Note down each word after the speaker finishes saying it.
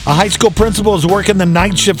A high school principal is working the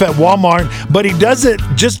night shift at Walmart, but he does it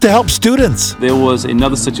just to help students. There was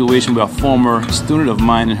another situation where a former student of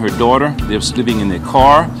mine and her daughter, they were living in their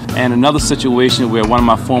car, and another situation where one of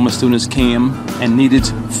my former students came and needed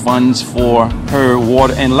funds for her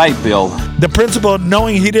water and light bill. The principal,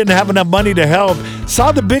 knowing he didn't have enough money to help,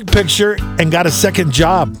 saw the big picture and got a second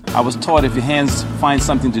job. I was taught if your hands find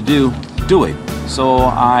something to do, do it. So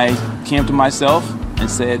I came to myself and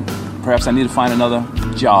said, perhaps I need to find another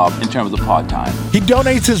job in terms of part-time. He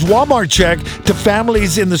donates his Walmart check to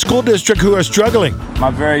families in the school district who are struggling. My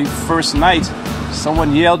very first night,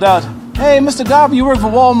 someone yelled out, "Hey, Mr. Darby, you work for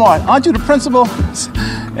Walmart. Aren't you the principal?"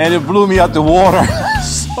 And it blew me out the water.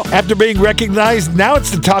 After being recognized, now it's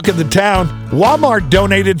the talk of the town. Walmart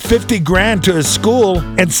donated 50 grand to his school,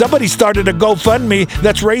 and somebody started a GoFundMe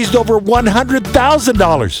that's raised over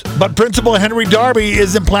 $100,000. But Principal Henry Darby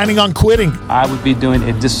isn't planning on quitting. I would be doing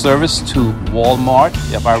a disservice to Walmart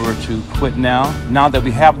if I were to quit now. Now that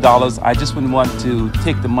we have dollars, I just wouldn't want to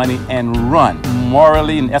take the money and run.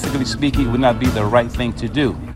 Morally and ethically speaking, it would not be the right thing to do.